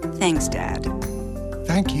 Thanks, Dad.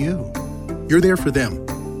 Thank you. You're there for them.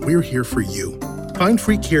 We're here for you. Find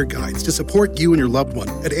free care guides to support you and your loved one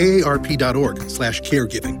at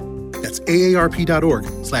aarp.org/caregiving. That's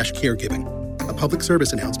aarp.org/caregiving. A public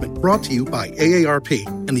service announcement brought to you by AARP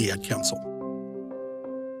and the Ad Council.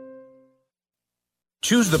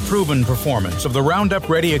 Choose the proven performance of the Roundup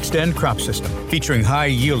Ready Extend crop system, featuring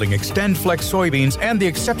high-yielding Xtend Flex soybeans and the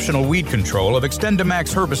exceptional weed control of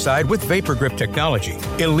XtendiMax herbicide with Vapor Grip technology.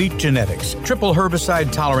 Elite genetics, triple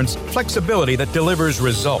herbicide tolerance, flexibility that delivers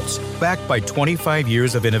results, backed by 25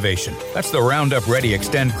 years of innovation. That's the Roundup Ready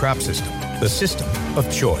Extend crop system, the system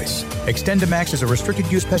of choice. XtendiMax is a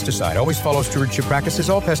restricted-use pesticide. Always follow stewardship practices,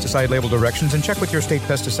 all pesticide label directions, and check with your state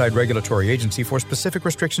pesticide regulatory agency for specific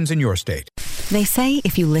restrictions in your state. They say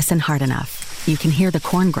if you listen hard enough, you can hear the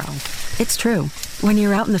corn grow. It's true. When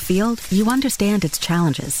you're out in the field, you understand its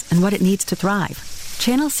challenges and what it needs to thrive.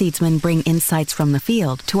 Channel Seedsmen bring insights from the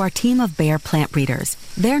field to our team of Bayer plant breeders.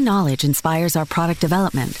 Their knowledge inspires our product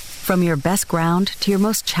development. From your best ground to your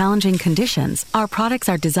most challenging conditions, our products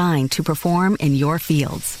are designed to perform in your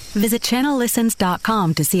fields. Visit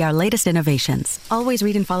channellistens.com to see our latest innovations. Always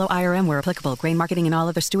read and follow IRM where applicable, grain marketing and all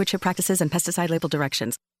other stewardship practices and pesticide label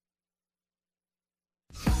directions.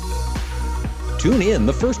 Tune in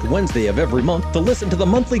the first Wednesday of every month to listen to the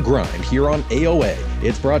Monthly Grind here on AOA.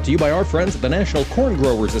 It's brought to you by our friends at the National Corn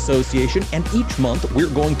Growers Association, and each month we're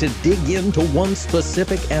going to dig into one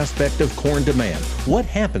specific aspect of corn demand. What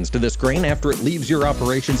happens to this grain after it leaves your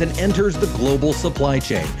operations and enters the global supply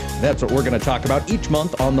chain? That's what we're going to talk about each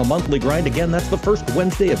month on the Monthly Grind. Again, that's the first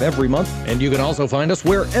Wednesday of every month, and you can also find us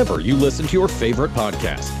wherever you listen to your favorite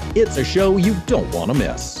podcast. It's a show you don't want to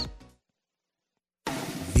miss.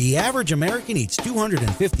 The average American eats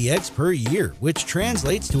 250 eggs per year, which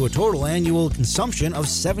translates to a total annual consumption of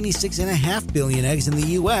 76.5 billion eggs in the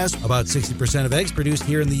U.S. About 60% of eggs produced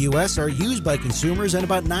here in the U.S. are used by consumers, and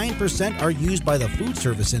about 9% are used by the food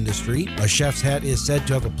service industry. A chef's hat is said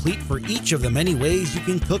to have a pleat for each of the many ways you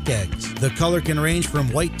can cook eggs. The color can range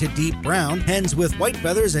from white to deep brown. Hens with white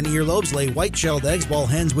feathers and earlobes lay white-shelled eggs, while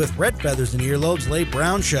hens with red feathers and earlobes lay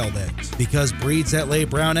brown-shelled eggs. Because breeds that lay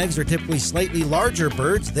brown eggs are typically slightly larger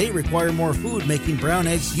birds, they require more food, making brown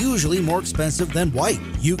eggs usually more expensive than white.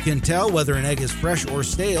 You can tell whether an egg is fresh or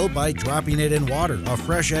stale by dropping it in water. A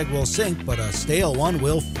fresh egg will sink, but a stale one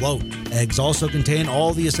will float. Eggs also contain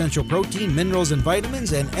all the essential protein, minerals, and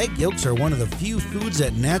vitamins, and egg yolks are one of the few foods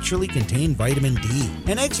that naturally contain vitamin D.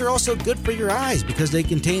 And eggs are also good for your eyes because they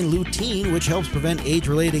contain lutein, which helps prevent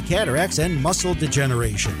age-related cataracts and muscle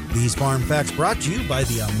degeneration. These farm facts brought to you by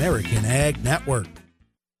the American Ag Network.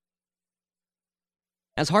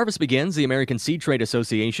 As harvest begins, the American Seed Trade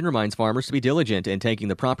Association reminds farmers to be diligent in taking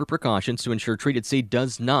the proper precautions to ensure treated seed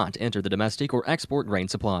does not enter the domestic or export grain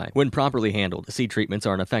supply. When properly handled, seed treatments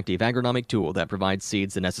are an effective agronomic tool that provides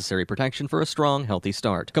seeds the necessary protection for a strong, healthy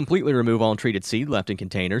start. Completely remove all treated seed left in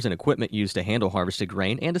containers and equipment used to handle harvested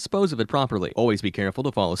grain and dispose of it properly. Always be careful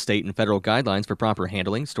to follow state and federal guidelines for proper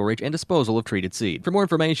handling, storage, and disposal of treated seed. For more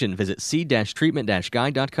information, visit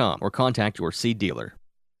seed-treatment-guide.com or contact your seed dealer.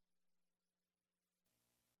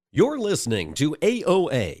 You're listening to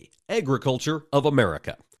AOA, Agriculture of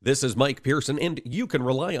America. This is Mike Pearson, and you can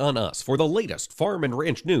rely on us for the latest farm and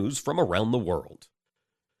ranch news from around the world.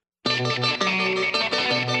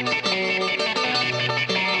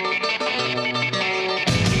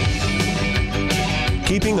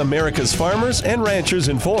 Keeping America's farmers and ranchers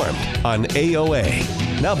informed on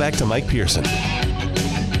AOA. Now back to Mike Pearson.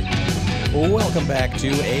 Welcome back to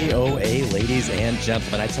AOA, ladies and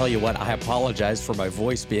gentlemen. I tell you what, I apologize for my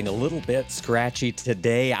voice being a little bit scratchy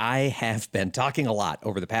today. I have been talking a lot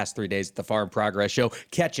over the past 3 days at the Farm Progress Show,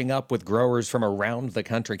 catching up with growers from around the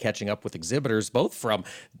country, catching up with exhibitors, both from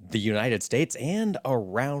the United States and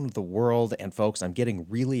around the world. And folks, I'm getting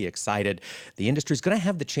really excited. The industry's going to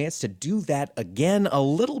have the chance to do that again a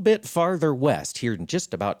little bit farther west. Here in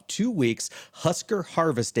just about 2 weeks, Husker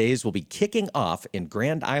Harvest Days will be kicking off in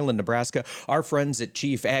Grand Island, Nebraska. Our friends at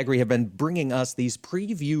Chief Agri have been bringing us these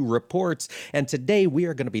preview reports, and today we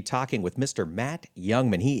are going to be talking with Mr. Matt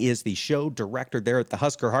Jungmann. He is the show director there at the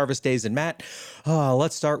Husker Harvest Days. And Matt,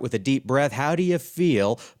 let's start with a deep breath. How do you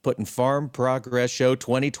feel putting Farm Progress Show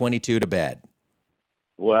 2022 to bed?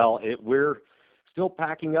 Well, we're still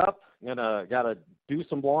packing up. Gotta do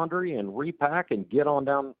some laundry and repack and get on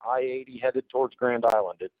down I-80 headed towards Grand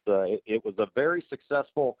Island. It was a very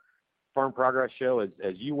successful Farm Progress Show. As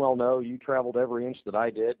you well know, you traveled every inch that I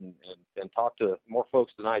did and talked to more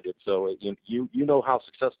folks than I did. So you know how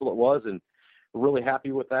successful it was, and we're really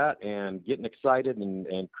happy with that and getting excited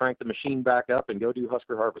and crank the machine back up and go do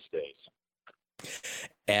Husker Harvest Days.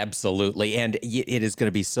 Absolutely. And it is going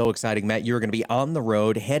to be so exciting, Matt. You're going to be on the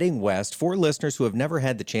road heading west. For listeners who have never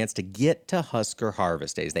had the chance to get to Husker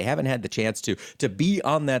Harvest Days, they haven't had the chance to be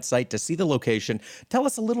on that site, to see the location. Tell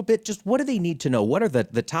us a little bit, just what do they need to know? What are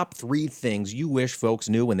the top 3 things you wish folks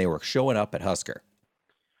knew when they were showing up at Husker?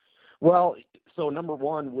 Well, so number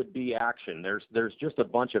 1 would be action. There's just a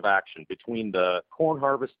bunch of action between the corn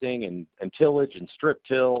harvesting and tillage and strip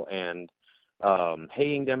till and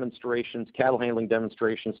haying demonstrations, cattle handling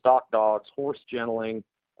demonstrations, stock dogs, horse gentling,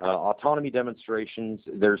 autonomy demonstrations.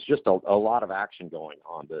 There's just a lot of action going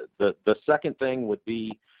on. The second thing would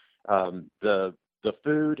be the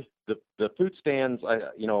food. The food stands.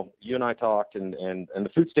 You and I talked, and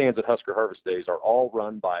the food stands at Husker Harvest Days are all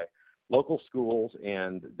run by local schools,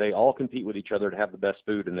 and they all compete with each other to have the best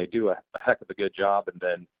food, and they do a heck of a good job. And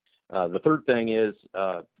then the third thing is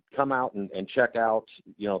come out and check out,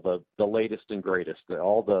 the latest and greatest.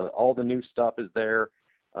 All the new stuff is there.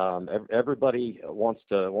 Everybody wants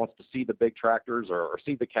to see the big tractors or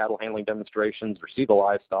see the cattle handling demonstrations or see the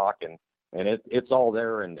livestock, and it's all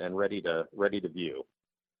there and ready to view.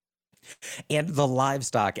 And the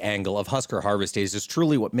livestock angle of Husker Harvest Days is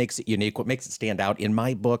truly what makes it unique, what makes it stand out. In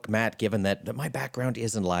my book, Matt, given that my background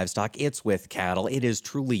is in livestock, it's with cattle. It is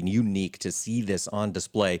truly unique to see this on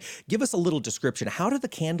display. Give us a little description. How do the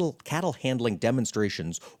cattle handling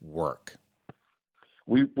demonstrations work?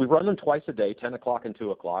 We run them twice a day, 10 o'clock and 2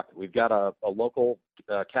 o'clock. We've got a local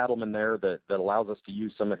cattleman there that allows us to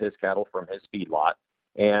use some of his cattle from his feedlot.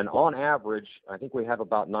 And on average, I think we have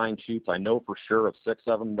about 9 chutes. I know for sure of 6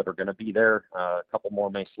 of them that are going to be there. A couple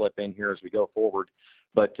more may slip in here as we go forward.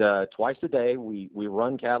 But twice a day, we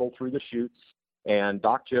run cattle through the chutes, and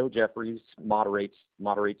Doc Joe Jeffries moderates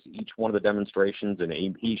each one of the demonstrations, and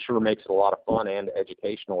he sure makes it a lot of fun and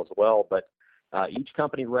educational as well. But each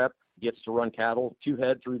company rep gets to run cattle 2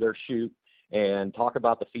 head through their chute and talk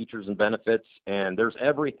about the features and benefits. And there's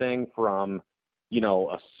everything from,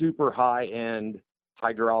 a super high-end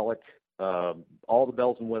hydraulic, all the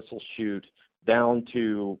bells and whistles chute, down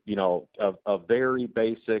to, a very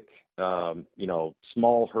basic,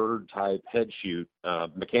 small herd type head chute,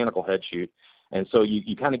 mechanical head chute. And so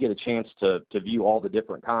you kind of get a chance to view all the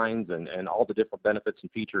different kinds and all the different benefits and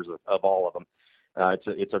features of all of them.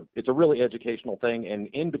 It's a really educational thing. And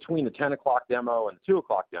in between the 10 o'clock demo and the 2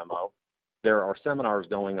 o'clock demo, there are seminars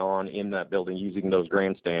going on in that building using those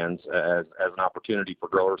grandstands as an opportunity for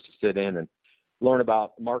growers to sit in and learn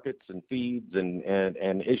about markets and feeds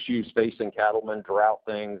and issues facing cattlemen, drought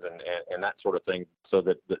things, and that sort of thing. So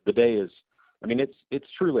that the day is, it's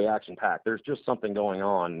truly action packed. There's just something going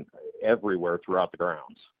on everywhere throughout the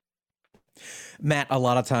grounds. Matt, a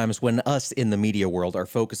lot of times when us in the media world are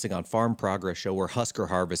focusing on Farm Progress Show or Husker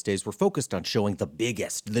Harvest Days, we're focused on showing the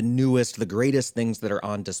biggest, the newest, the greatest things that are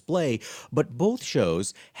on display. But both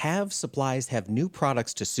shows have supplies, have new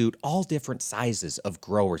products to suit all different sizes of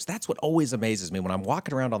growers. That's what always amazes me when I'm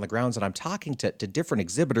walking around on the grounds and I'm talking to different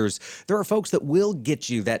exhibitors. There are folks that will get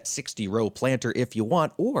you that 60-row planter if you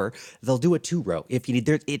want, or they'll do a 2-row if you need.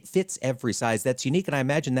 It fits every size. That's unique, and I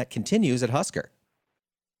imagine that continues at Husker.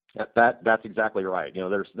 That's exactly right.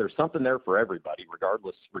 There's something there for everybody,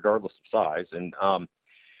 regardless of size. And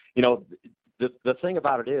the the thing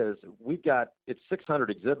about it is it's 600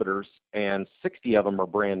 exhibitors and 60 of them are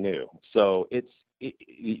brand new. So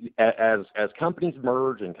as companies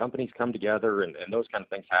merge and companies come together and those kind of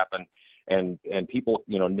things happen and people,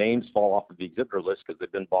 names fall off of the exhibitor list because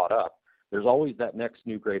they've been bought up, there's always that next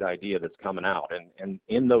new great idea that's coming out. And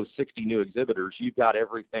in those 60 new exhibitors, you've got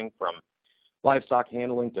everything from livestock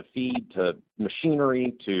handling to feed to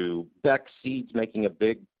machinery to Beck seeds making a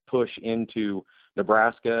big push into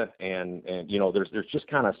Nebraska. And there's just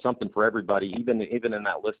kind of something for everybody, even in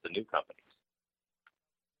that list of new companies.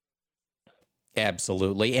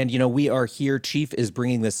 Absolutely. And, we are here. Chief is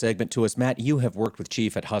bringing this segment to us. Matt, you have worked with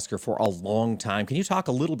Chief at Husker for a long time. Can you talk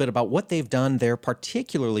a little bit about what they've done there,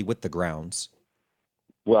 particularly with the grounds?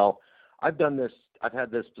 Well, I've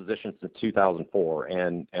had this position since 2004.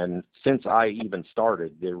 And since I even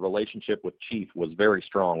started, the relationship with Chief was very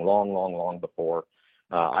strong, long before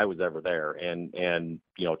I was ever there. And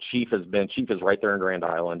Chief is right there in Grand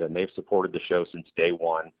Island, and they've supported the show since day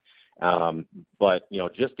one. But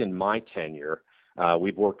just in my tenure,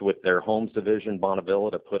 we've worked with their homes division,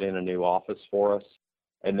 Bonneville, to put in a new office for us.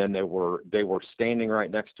 And then they were standing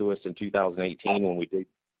right next to us in 2018 when we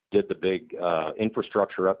did the big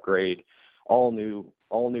infrastructure upgrade, all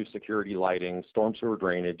new security lighting, storm sewer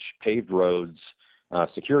drainage, paved roads,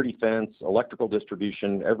 security fence, electrical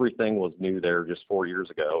distribution. Everything was new there just 4 years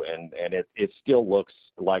ago, and it still looks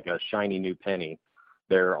like a shiny new penny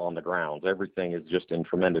there on the grounds. Everything is just in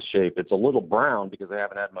tremendous shape. It's a little brown because they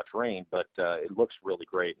haven't had much rain, but it looks really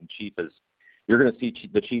great. And you're going to see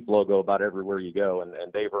the Chief logo about everywhere you go, and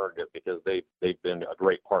they've earned it because they've been a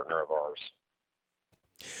great partner of ours.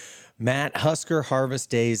 Matt,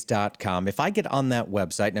 HuskerHarvestDays.com. If I get on that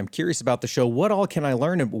website and I'm curious about the show, what all can I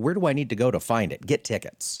learn and where do I need to go to find it? Get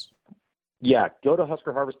tickets. Yeah, go to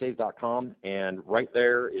HuskerHarvestDays.com, and right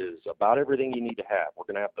there is about everything you need to have. We're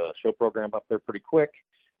going to have the show program up there pretty quick.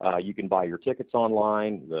 You can buy your tickets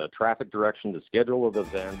online, the traffic direction, the schedule of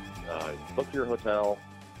events, book your hotel,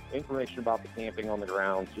 information about the camping on the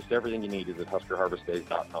grounds, just everything you need is at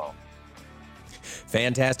HuskerHarvestDays.com.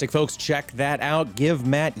 Fantastic, folks. Check that out. Give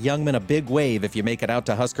Matt Jungmann a big wave if you make it out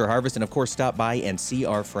to Husker Harvest. And, of course, stop by and see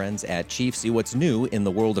our friends at Chief. See what's new in the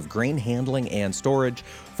world of grain handling and storage.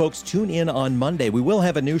 Folks, tune in on Monday. We will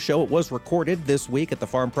have a new show. It was recorded this week at the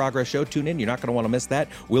Farm Progress Show. Tune in. You're not going to want to miss that.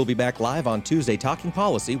 We'll be back live on Tuesday talking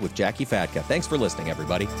policy with Jackie Fatka. Thanks for listening,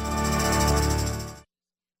 everybody.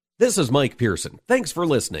 This is Mike Pearson. Thanks for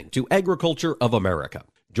listening to Agriculture of America.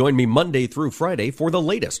 Join me Monday through Friday for the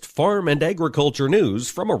latest farm and agriculture news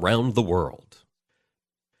from around the world.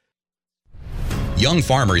 Young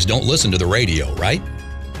farmers don't listen to the radio, right?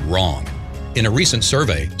 Wrong. In a recent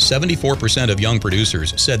survey, 74% of young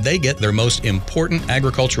producers said they get their most important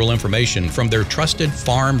agricultural information from their trusted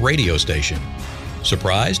farm radio station.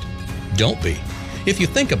 Surprised? Don't be. If you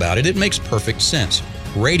think about it, it makes perfect sense.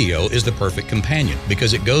 Radio is the perfect companion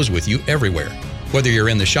because it goes with you everywhere. Whether you're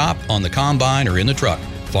in the shop, on the combine, or in the truck,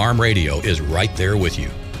 Farm Radio is right there with you.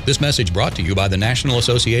 This message brought to you by the National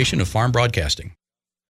Association of Farm Broadcasting.